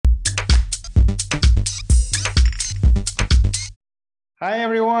Hi,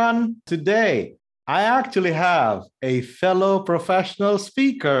 everyone. Today, I actually have a fellow professional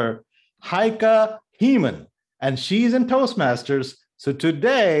speaker, Heike Heemann, and she's in Toastmasters. So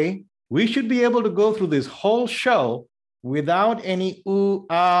today, we should be able to go through this whole show without any You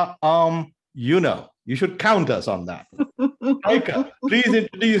should count us on that. Heike, please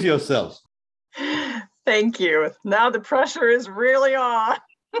introduce yourself. Thank you. Now the pressure is really on.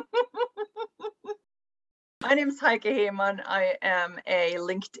 My name is Heike Heemann. I am a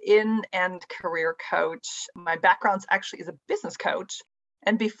LinkedIn and career coach. My background actually is a business coach.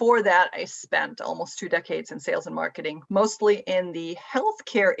 And before that, I spent almost 2 decades in sales and marketing, mostly in the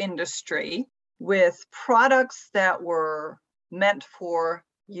healthcare industry with products that were meant for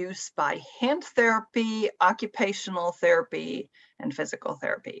use by hand therapy, occupational therapy, and physical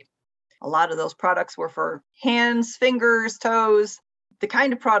therapy. A lot of those products were for hands, fingers, toes, the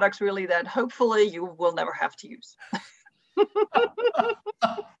kind of products really that hopefully you will never have to use.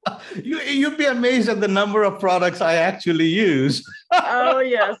 You'd be amazed at the number of products I actually use. Oh,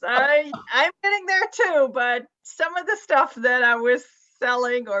 yes, I'm getting there too, but some of the stuff that I was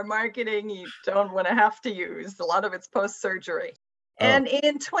selling or marketing, you don't want to have to use. A lot of it's post-surgery. And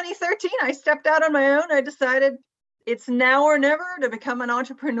in 2013, I stepped out on my own. I decided it's now or never to become an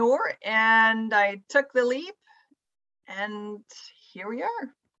entrepreneur. And I took the leap, and here we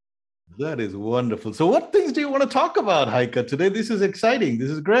are. That is wonderful. So what things do you want to talk about, Heike, today? This is exciting. This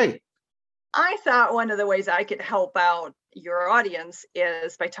is great. I thought one of the ways I could help out your audience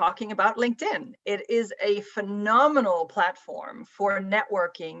is by talking about LinkedIn. It is a phenomenal platform for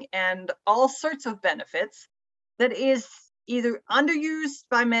networking and all sorts of benefits that is either underused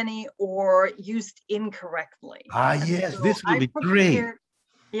by many or used incorrectly. Yes, so this will be great.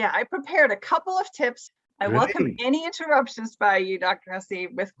 Yeah, I prepared a couple of tips. I welcome any interruptions by you, Dr. Hussey,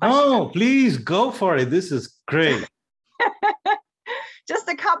 with questions. Oh, please go for it. This is great. Just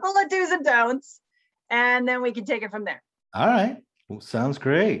a couple of do's and don'ts, and then we can take it from there. All right. Well, sounds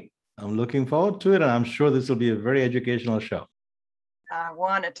great. I'm looking forward to it, and I'm sure this will be a very educational show. I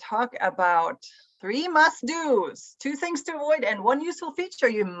want to talk about 3 must-dos, 2 things to avoid, and 1 useful feature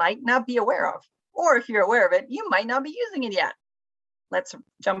you might not be aware of. Or if you're aware of it, you might not be using it yet. Let's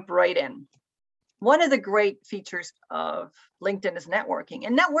jump right in. One of the great features of LinkedIn is networking,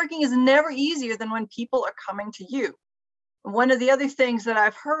 and networking is never easier than when people are coming to you. One of the other things that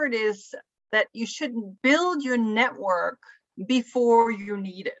I've heard is that you shouldn't build your network before you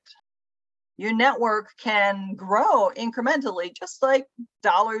need it. Your network can grow incrementally, just like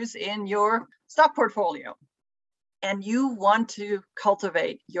dollars in your stock portfolio. And you want to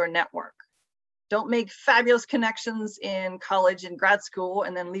cultivate your network. Don't make fabulous connections in college and grad school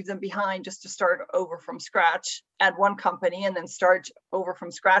and then leave them behind just to start over from scratch at one company and then start over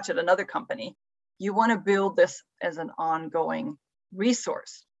from scratch at another company. You want to build this as an ongoing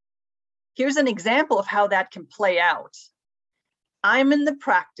resource. Here's an example of how that can play out. I'm in the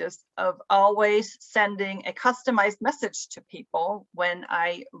practice of always sending a customized message to people when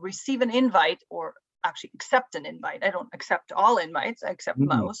I receive an invite or actually accept an invite. I don't accept all invites, I accept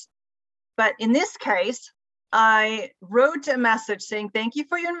most. But in this case, I wrote a message saying, thank you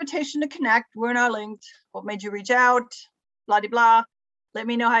for your invitation to connect. We're not linked. What made you reach out? Blah, blah, blah. Let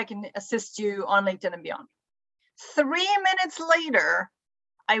me know how I can assist you on LinkedIn and beyond. 3 minutes later,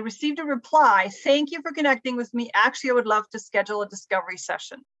 I received a reply. Thank you for connecting with me. Actually, I would love to schedule a discovery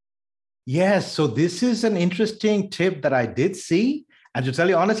session. Yes. So this is an interesting tip that I did see. And to tell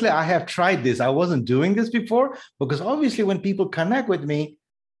you honestly, I have tried this. I wasn't doing this before because obviously when people connect with me,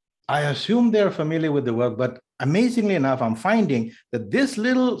 I assume they're familiar with the work, but amazingly enough, I'm finding that this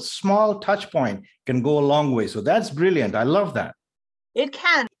little small touch point can go a long way. So that's brilliant. I love that. It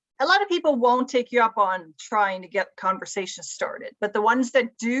can. A lot of people won't take you up on trying to get conversations started, but the ones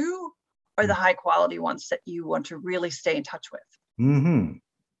that do are the high quality ones that you want to really stay in touch with. Mm-hmm.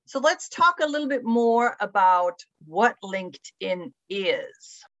 So let's talk a little bit more about what LinkedIn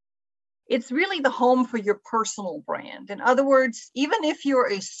is. It's really the home for your personal brand. In other words, even if you're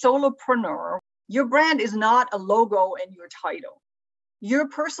a solopreneur, your brand is not a logo and your title. Your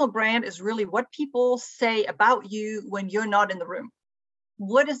personal brand is really what people say about you when you're not in the room.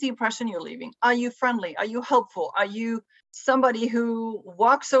 What is the impression you're leaving? Are you friendly? Are you helpful? Are you somebody who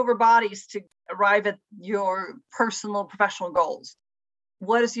walks over bodies to arrive at your personal professional goals?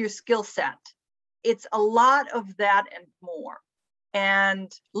 What is your skill set? It's a lot of that and more. And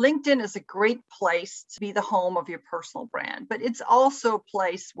LinkedIn is a great place to be the home of your personal brand, but it's also a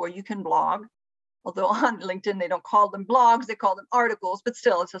place where you can blog. Although on LinkedIn, they don't call them blogs, they call them articles, but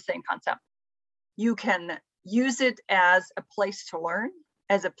still it's the same concept. You can use it as a place to learn,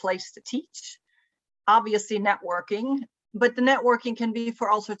 as a place to teach. Obviously, networking But the networking can be for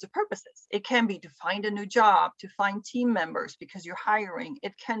all sorts of purposes. It can be to find a new job, to find team members because you're hiring.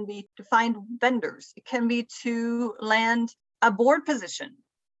 It can be to find vendors. It can be to land a board position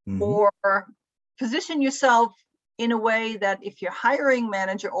or position yourself in a way that if your hiring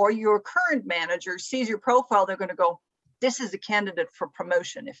manager or your current manager sees your profile, they're going to go, this is a candidate for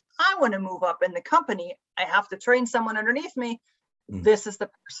promotion. If I want to move up in the company, I have to train someone underneath me. This is the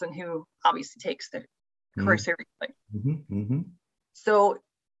person who obviously takes the career seriously. So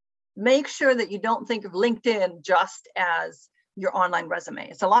make sure that you don't think of LinkedIn just as your online resume.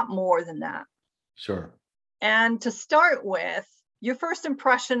 It's a lot more than that. Sure. And to start with, your first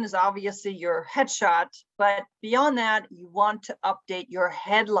impression is obviously your headshot, but beyond that, you want to update your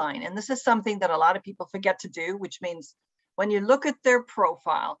headline. And this is something that a lot of people forget to do, which means when you look at their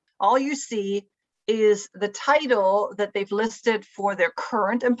profile, all you see is the title that they've listed for their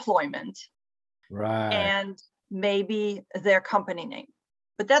current employment. Right. And maybe their company name.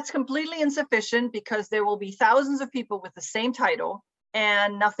 But that's completely insufficient because there will be thousands of people with the same title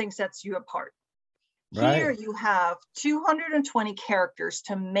and nothing sets you apart. Right. Here you have 220 characters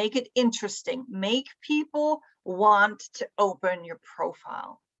to make it interesting, make people want to open your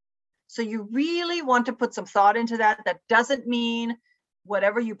profile. So you really want to put some thought into that. That doesn't mean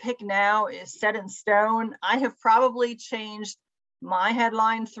whatever you pick now is set in stone. I have probably changed my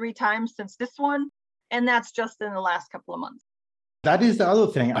headline 3 times since this one, and that's just in the last couple of months. That is the other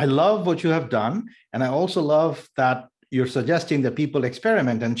thing. I love what you have done. And I also love that you're suggesting that people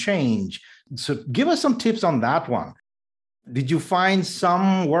experiment and change. So give us some tips on that one. Did you find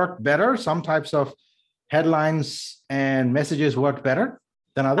some work better? Some types of headlines and messages work better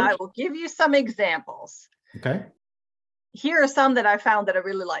than others? I will give you some examples. Okay. Here are some that I found that I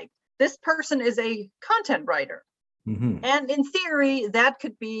really like. This person is a content writer. And in theory, that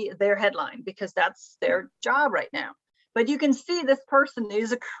could be their headline because that's their job right now. But you can see this person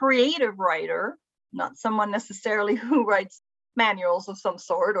is a creative writer, not someone necessarily who writes manuals of some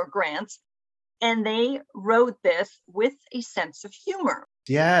sort or grants. And they wrote this with a sense of humor.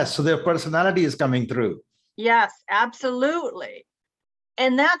 Yes, so their personality is coming through. Yes, absolutely.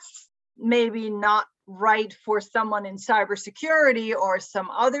 And that's maybe not right for someone in cybersecurity or some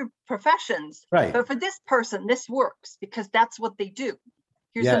other professions. Right. But for this person, this works because that's what they do.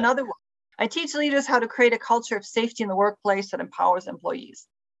 Here's another one. I teach leaders how to create a culture of safety in the workplace that empowers employees.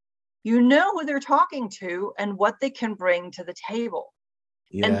 You know who they're talking to and what they can bring to the table.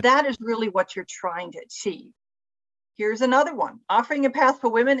 And that is really what you're trying to achieve. Here's another one. Offering a path for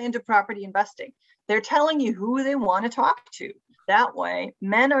women into property investing. They're telling you who they want to talk to. That way,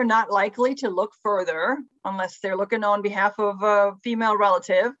 men are not likely to look further unless they're looking on behalf of a female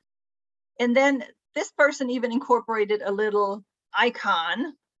relative. And then this person even incorporated a little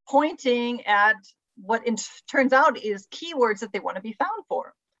icon pointing at what turns out is keywords that they want to be found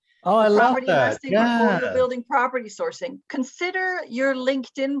for. Oh, I love property that. investing, portfolio building, property sourcing. Consider your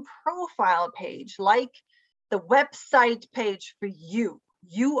LinkedIn profile page like the website page for you.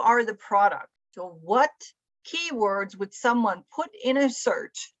 You are the product. So what keywords would someone put in a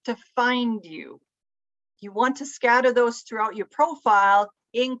search to find you? You want to scatter those throughout your profile,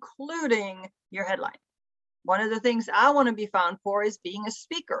 including your headline. One of the things I want to be found for is being a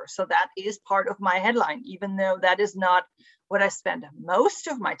speaker. So that is part of my headline, even though that is not what I spend most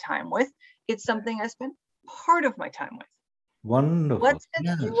of my time with. It's something I spend part of my time with. Wonderful. What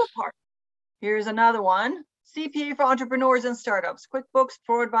sets you apart? Here's another one. CPA for entrepreneurs and startups, QuickBooks,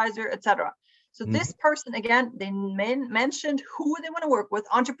 Pro Advisor, etc. So this person, again, they mentioned who they want to work with,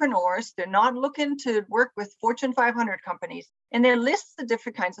 entrepreneurs. They're not looking to work with Fortune 500 companies. And they list the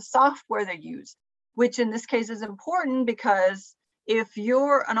different kinds of software they use, which in this case is important because if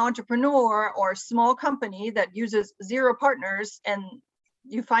you're an entrepreneur or a small company that uses 0 partners and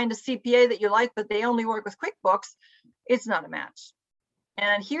you find a CPA that you like, but they only work with QuickBooks, it's not a match.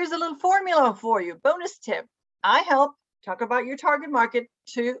 And here's a little formula for you. Bonus tip. I help talk about your target market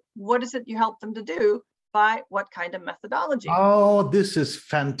to what is it you help them to do by what kind of methodology. Oh, this is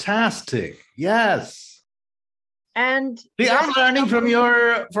fantastic. Yes. And see, I'm learning from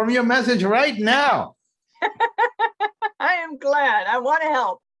your message right now. I am glad. I want to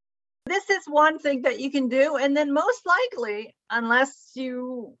help. This is one thing that you can do. And then most likely, unless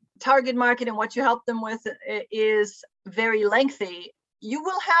you target market and what you help them with is very lengthy, you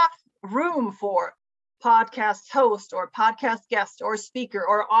will have room for podcast host or podcast guest or speaker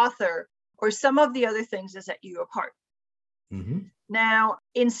or author or some of the other things that set you apart. Now,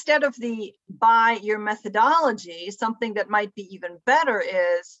 instead of the by your methodology, something that might be even better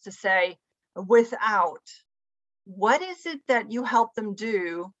is to say without. What is it that you help them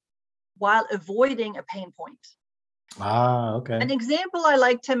do while avoiding a pain point? Okay. An example I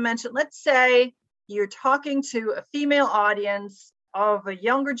like to mention, let's say you're talking to a female audience of a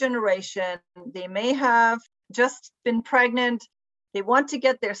younger generation. They may have just been pregnant. They want to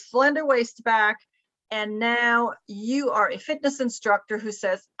get their slender waist back. And now you are a fitness instructor who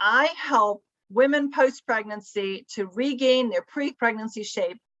says, I help women post-pregnancy to regain their pre-pregnancy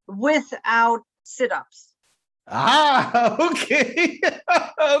shape without sit-ups. Okay.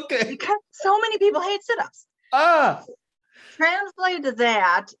 Okay. Because so many people hate sit-ups. Ah. Translate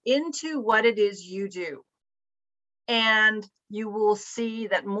that into what it is you do. And you will see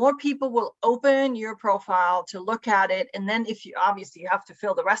that more people will open your profile to look at it. And then if you obviously you have to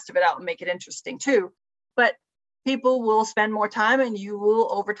fill the rest of it out and make it interesting too, but people will spend more time and you will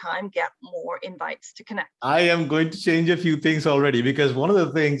over time get more invites to connect. I am going to change a few things already, because one of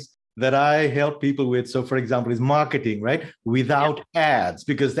the things that I help people with, so for example, is marketing, right? Without ads,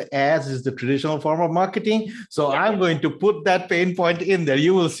 because the ads is the traditional form of marketing. So I'm going to put that pain point in there.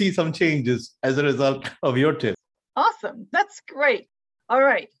 You will see some changes as a result of your tip. Awesome. That's great. All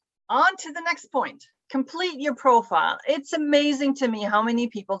right. On to the next point. Complete your profile. It's amazing to me how many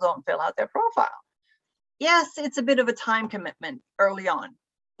people don't fill out their profile. Yes, it's a bit of a time commitment early on,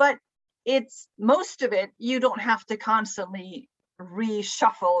 but it's most of it, you don't have to constantly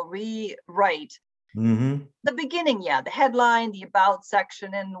reshuffle, rewrite. Mm-hmm. The beginning, the headline, the about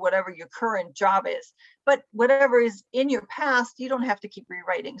section, and whatever your current job is. But whatever is in your past, you don't have to keep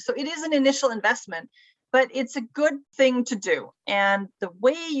rewriting. So it is an initial investment, but it's a good thing to do. And the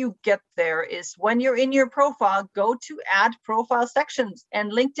way you get there is when you're in your profile, go to add profile sections,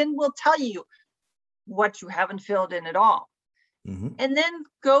 and LinkedIn will tell you what you haven't filled in at all. Mm-hmm. And then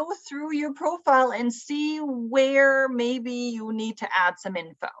go through your profile and see where maybe you need to add some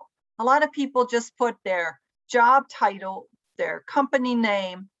info. A lot of people just put their job title, their company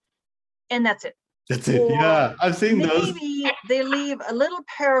name, and that's it. That's it. Yeah, I've seen those. Maybe they leave a little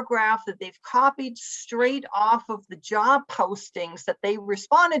paragraph that they've copied straight off of the job postings that they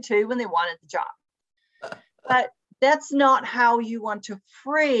responded to when they wanted the job. But that's not how you want to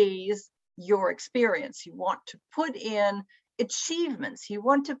phrase your experience. You want to put in achievements. You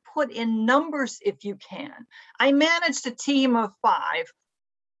want to put in numbers if you can. I managed a team of 5,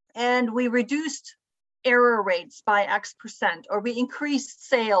 and we reduced error rates by X%, or we increased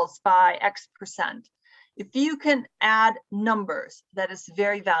sales by X%. If you can add numbers, that is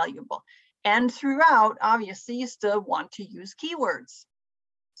very valuable. And throughout, obviously, you still want to use keywords.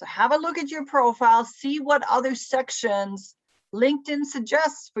 So have a look at your profile, see what other sections LinkedIn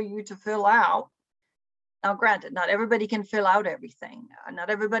suggests for you to fill out. Now, granted, not everybody can fill out everything. Not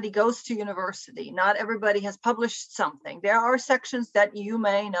everybody goes to university. Not everybody has published something. There are sections that you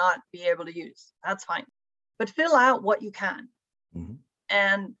may not be able to use. That's fine. But fill out what you can. Mm-hmm.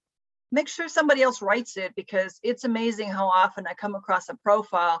 And make sure somebody else writes it, because it's amazing how often I come across a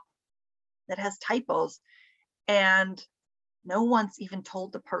profile that has typos and no one's even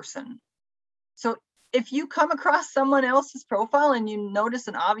told the person. So if you come across someone else's profile and you notice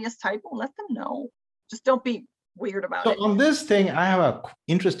an obvious typo, let them know. Just don't be weird about it. So on this thing, I have an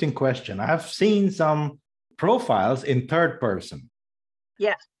interesting question. I have seen some profiles in third person.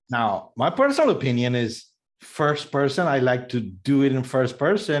 Yes. Now, my personal opinion is first person. I like to do it in first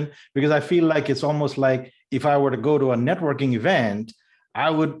person because I feel like it's almost like if I were to go to a networking event, I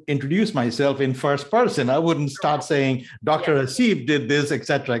would introduce myself in first person. I wouldn't start saying Dr. Hasib did this, et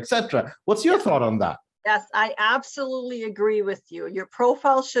cetera, et cetera. What's your thought on that? Yes, I absolutely agree with you. Your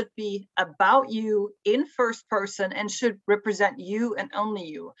profile should be about you in first person and should represent you and only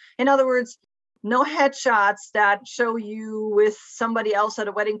you. In other words, no headshots that show you with somebody else at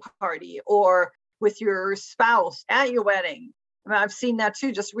a wedding party or with your spouse at your wedding. I mean, I've seen that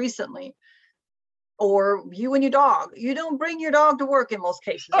too just recently. Or you and your dog. You don't bring your dog to work in most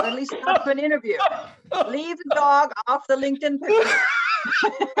cases, or at least not to an interview. Leave the dog off the LinkedIn picture.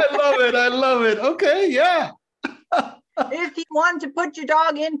 I love it. I love it. Okay, yeah. If you want to put your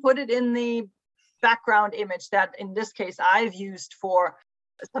dog in, put it in the background image that in this case I've used for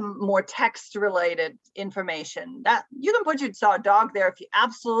some more text related information. That you can put your dog there if you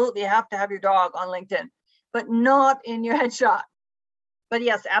absolutely have to have your dog on LinkedIn, but not in your headshot. But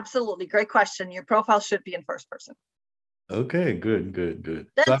yes, absolutely. Great question. Your profile should be in first person. Okay, good.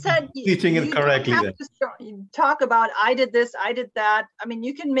 That so said, teaching it correctly then. You talk about, I did this, I did that. I mean,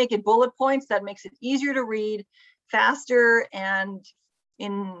 you can make it bullet points. That makes it easier to read, faster. And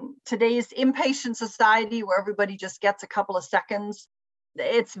in today's impatient society where everybody just gets a couple of seconds,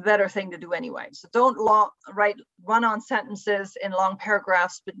 it's a better thing to do anyway. So don't run on sentences in long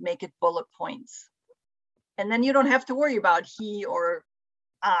paragraphs, but make it bullet points. And then you don't have to worry about he or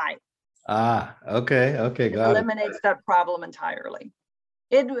I. Okay. Okay. It Got it. eliminates that problem entirely.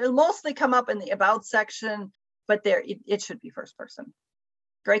 It will mostly come up in the about section, but it should be first person.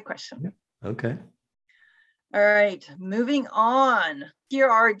 Great question. Yeah. Okay. All right, moving on. Here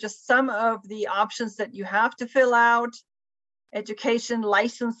are just some of the options that you have to fill out: education,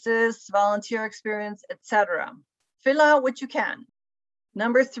 licenses, volunteer experience, etc. Fill out what you can.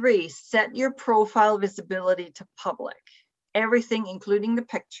 Number 3, set your profile visibility to public. Everything, including the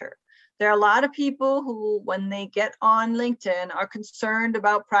picture. There are a lot of people who, when they get on LinkedIn, are concerned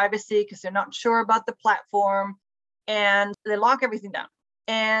about privacy because they're not sure about the platform, and they lock everything down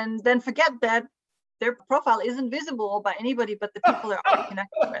and then forget that their profile isn't visible by anybody but the people they're already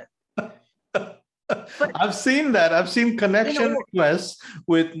connected with. But I've seen that. I've seen connection requests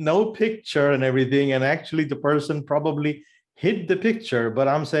with no picture and everything. And actually, the person probably hid the picture. But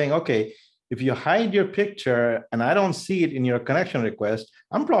I'm saying, okay, if you hide your picture and I don't see it in your connection request,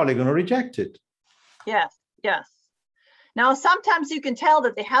 I'm probably going to reject it. Yes, yes. Now, sometimes you can tell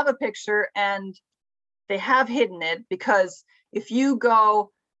that they have a picture and they have hidden it, because if you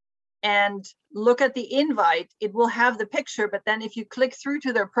go and look at the invite, it will have the picture, but then if you click through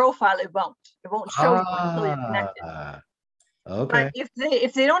to their profile, it won't show you until you're connected. Okay. But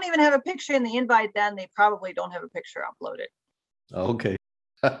if they don't even have a picture in the invite, then they probably don't have a picture uploaded. Okay.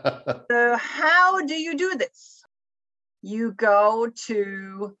 So how do you do this? You go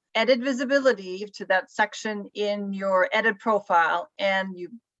to edit visibility, to that section in your edit profile, and you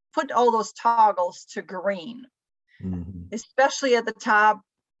put all those toggles to green. Mm-hmm. Especially at the top,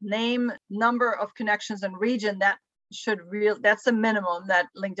 name, number of connections, and region. That's a minimum that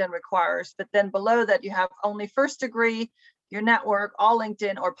LinkedIn requires. But then below that, you have only first degree, your network, all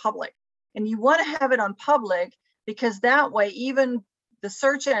LinkedIn, or public. And you want to have it on public, because that way even the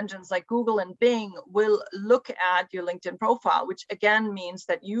search engines like Google and Bing will look at your LinkedIn profile, which again means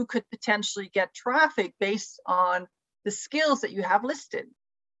that you could potentially get traffic based on the skills that you have listed.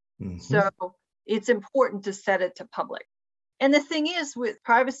 Mm-hmm. So it's important to set it to public. And the thing is, with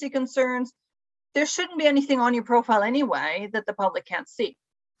privacy concerns, there shouldn't be anything on your profile anyway that the public can't see.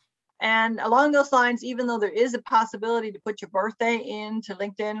 And along those lines, even though there is a possibility to put your birthday into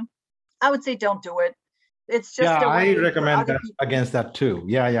LinkedIn, I would say don't do it. It's just I recommend that against that too.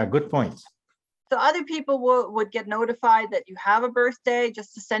 Yeah, good points. So other people would get notified that you have a birthday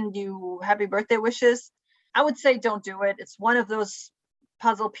just to send you happy birthday wishes. I would say don't do it. It's one of those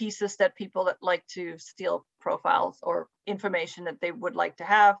puzzle pieces that people that like to steal profiles or information that they would like to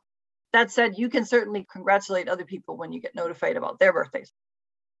have. That said, you can certainly congratulate other people when you get notified about their birthdays.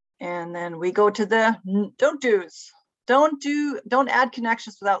 And then we go to the don't do's. Don't add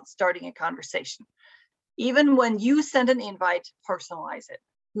connections without starting a conversation. Even when you send an invite, personalize it.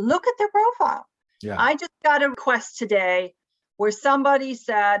 Look at their profile. Yeah. I just got a request today where somebody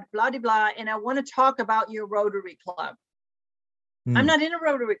said, blah, blah, blah, and I want to talk about your Rotary Club. I'm not in a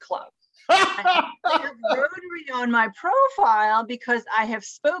Rotary Club. I have Rotary on my profile because I have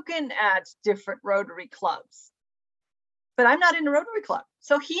spoken at different Rotary clubs, but I'm not in a Rotary Club.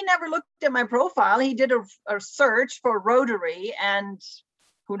 So he never looked at my profile. He did a search for Rotary and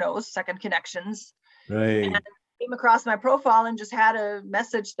who knows, second connections. Right. And came across my profile and just had a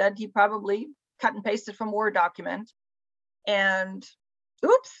message that he probably cut and pasted from Word document. And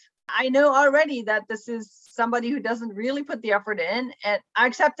oops, I know already that this is somebody who doesn't really put the effort in, and I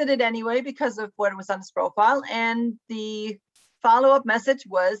accepted it anyway because of what was on his profile. And the follow-up message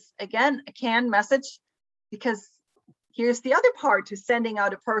was, again, a canned message, because here's the other part to sending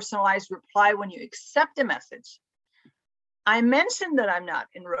out a personalized reply when you accept a message. I mentioned that I'm not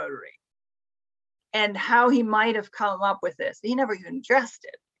in Rotary and how he might have come up with this. He never even addressed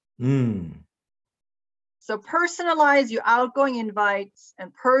it. So personalize your outgoing invites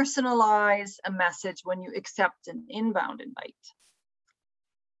and personalize a message when you accept an inbound invite.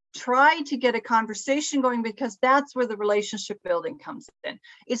 Try to get a conversation going, because that's where the relationship building comes in.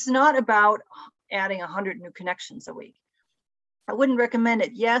 It's not about adding 100 new connections a week. I wouldn't recommend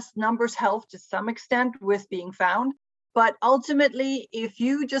it. Yes, numbers help to some extent with being found, but ultimately, if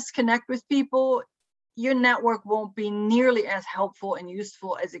you just connect with people, your network won't be nearly as helpful and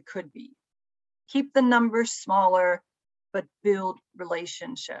useful as it could be. Keep the numbers smaller, but build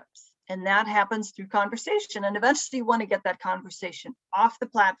relationships. And that happens through conversation. And eventually you want to get that conversation off the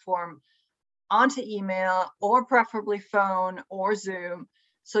platform onto email, or preferably phone or Zoom,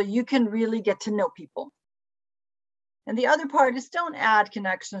 so you can really get to know people. And the other part is, don't add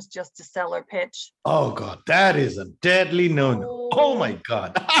connections just to sell or pitch. Oh God, that is a deadly no-no. Oh my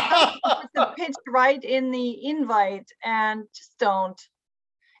God. Put the pitch right in the invite, and just don't.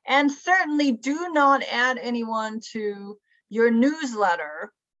 And certainly do not add anyone to your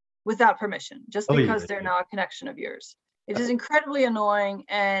newsletter without permission, just Oh, because yeah. they're not a connection of yours. It is incredibly annoying,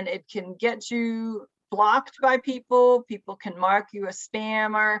 and it can get you blocked by people. People can mark you a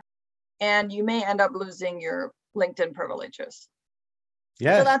spammer, and you may end up losing your LinkedIn privileges.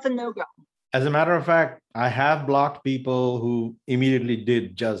 Yes. So that's a no-go. As a matter of fact, I have blocked people who immediately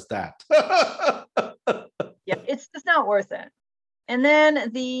did just that. Yeah, it's just not worth it. And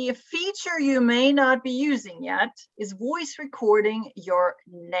then the feature you may not be using yet is voice recording your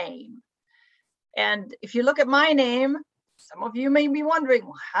name. And if you look at my name, some of you may be wondering,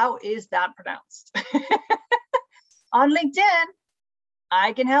 well, how is that pronounced? On LinkedIn,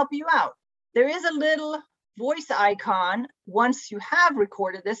 I can help you out. There is a little voice icon once you have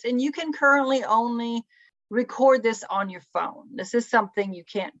recorded this, and you can currently only record this on your phone. This is something you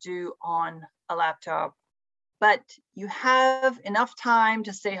can't do on a laptop, but you have enough time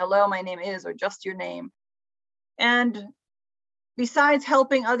to say, hello, my name is, or just your name. And besides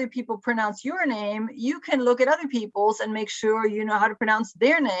helping other people pronounce your name, you can look at other people's and make sure you know how to pronounce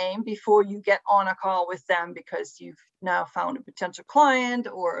their name before you get on a call with them, because you've now found a potential client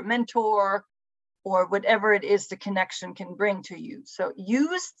or a mentor or whatever it is the connection can bring to you. So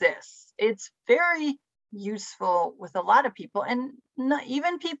use this. It's very useful with a lot of people, and not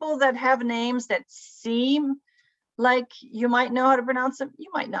even people that have names that seem like you might know how to pronounce them, you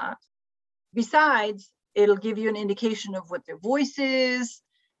might not. Besides, it'll give you an indication of what their voice is,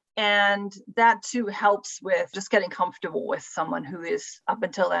 and that too helps with just getting comfortable with someone who is up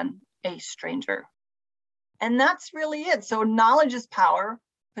until then a stranger. And that's really it. So knowledge is power,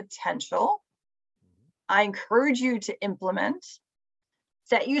 potential. I encourage you to implement.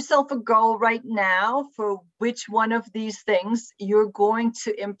 Set yourself a goal right now for which one of these things you're going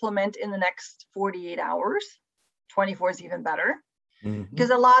to implement in the next 48 hours. 24 is even better. Because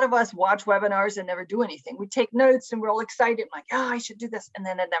a lot of us watch webinars and never do anything. We take notes and we're all excited, like, oh, I should do this. And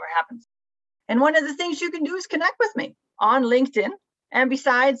then it never happens. And one of the things you can do is connect with me on LinkedIn. And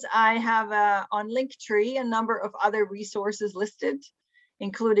besides, I have on Linktree a number of other resources listed,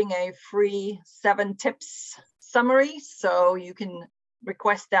 including a free 7 tips summary. So you can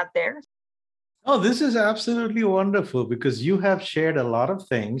request that there. Oh, this is absolutely wonderful, because you have shared a lot of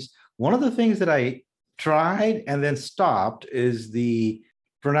things. One of the things that I tried and then stopped is the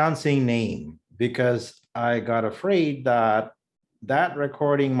pronouncing name, because I got afraid that that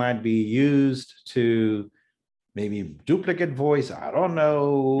recording might be used to maybe duplicate voice, I don't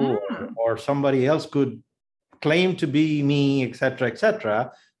know, or somebody else could claim to be me, etc.,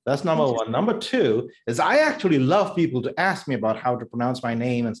 etc. That's number one. Number two is I actually love people to ask me about how to pronounce my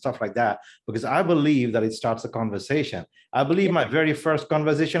name and stuff like that, because I believe that it starts a conversation. I believe my very first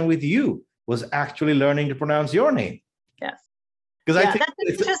conversation with you was actually learning to pronounce your name. Yes. Because I think that's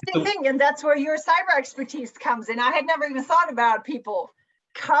an interesting thing. And that's where your cyber expertise comes in. I had never even thought about people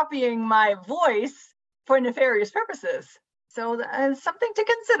copying my voice for nefarious purposes. So that's something to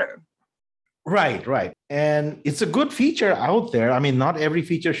consider. Right. And it's a good feature out there. I mean, not every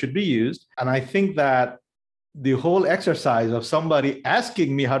feature should be used. And I think that the whole exercise of somebody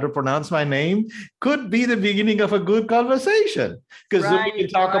asking me how to pronounce my name could be the beginning of a good conversation. Because we can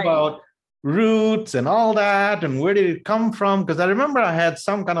talk about roots and all that, and where did it come from? Because I remember I had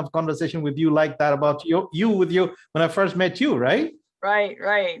some kind of conversation with you like that about you when I first met you, right?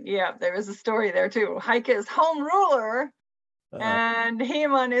 Right. Yeah, there is a story there too. Heike is home ruler, and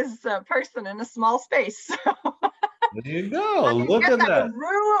Heemann is a person in a small space. There you go. Look at that.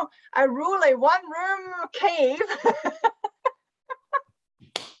 I rule a one-room cave.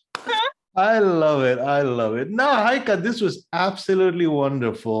 I love it. No, Heike, this was absolutely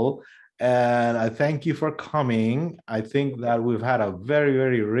wonderful. And I thank you for coming. I think that we've had a very,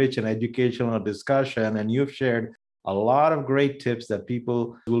 very rich and educational discussion, and you've shared a lot of great tips that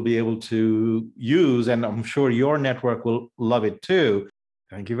people will be able to use. And I'm sure your network will love it too.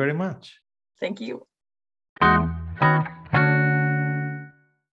 Thank you very much. Thank you.